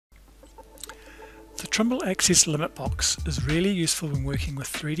Trimble Access limit box is really useful when working with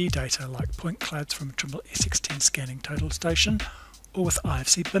 3D data like point clouds from a Trimble SX10 scanning total station or with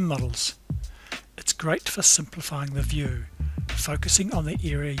IFC BIM models. It's great for simplifying the view, focusing on the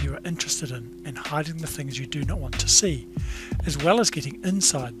area you are interested in and hiding the things you do not want to see, as well as getting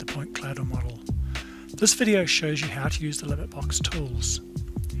inside the point cloud or model. This video shows you how to use the limit box tools.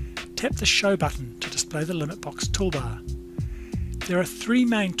 Tap the Show button to display the limit box toolbar. There are three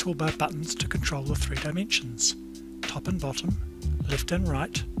main toolbar buttons to control the three dimensions: top and bottom, left and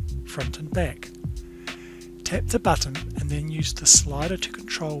right, front and back. Tap the button and then use the slider to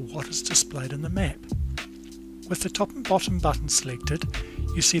control what is displayed in the map. With the top and bottom buttons selected,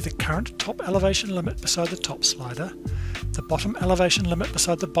 you see the current top elevation limit beside the top slider, the bottom elevation limit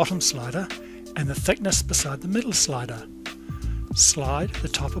beside the bottom slider, and the thickness beside the middle slider. Slide the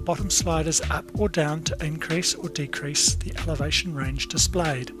top or bottom sliders up or down to increase or decrease the elevation range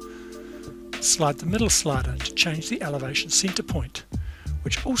displayed. Slide the middle slider to change the elevation center point,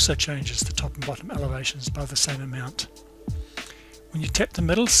 which also changes the top and bottom elevations by the same amount. When you tap the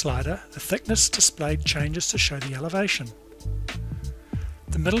middle slider, the thickness displayed changes to show the elevation.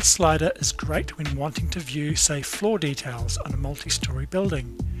 The middle slider is great when wanting to view, say, floor details on a multi-story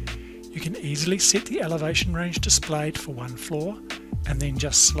building. You can easily set the elevation range displayed for one floor and then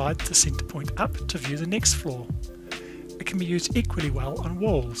just slide the center point up to view the next floor. It can be used equally well on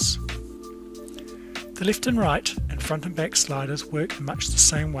walls. The left and right and front and back sliders work in much the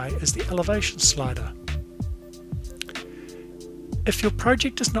same way as the elevation slider. If your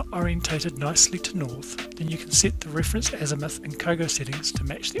project is not orientated nicely to north, then you can set the reference azimuth and Kogo settings to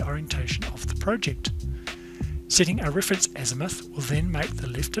match the orientation of the project. Setting a reference azimuth will then make the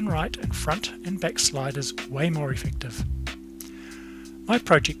left and right and front and back sliders way more effective. My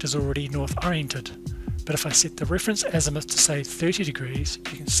project is already north oriented, but if I set the reference azimuth to say 30 degrees,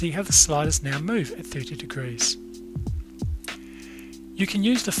 you can see how the sliders now move at 30 degrees. You can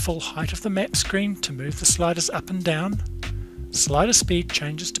use the full height of the map screen to move the sliders up and down. Slider speed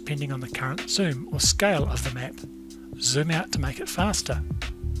changes depending on the current zoom or scale of the map. Zoom out to make it faster.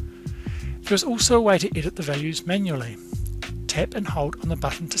 There is also a way to edit the values manually. Tap and hold on the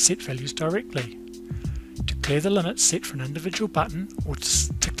button to set values directly. To clear the limits, set for an individual button or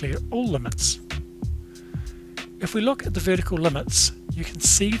to clear all limits. If we look at the vertical limits, you can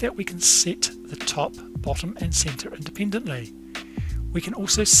see that we can set the top, bottom and center independently. We can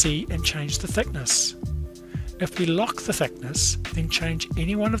also see and change the thickness. If we lock the thickness, then change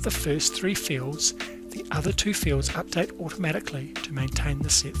any one of the first three fields, the other two fields update automatically to maintain the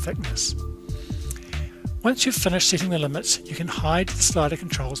set thickness. Once you've finished setting the limits, you can hide the slider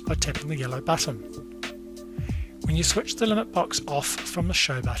controls by tapping the yellow button. When you switch the limit box off from the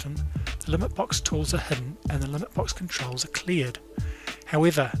Show button, the limit box tools are hidden and the limit box controls are cleared.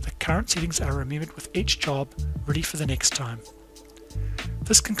 However, the current settings are remembered with each job, ready for the next time.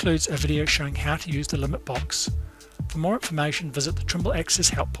 This concludes a video showing how to use the limit box. For more information, visit the Trimble Access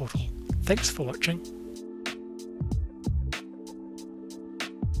help portal. Thanks for watching.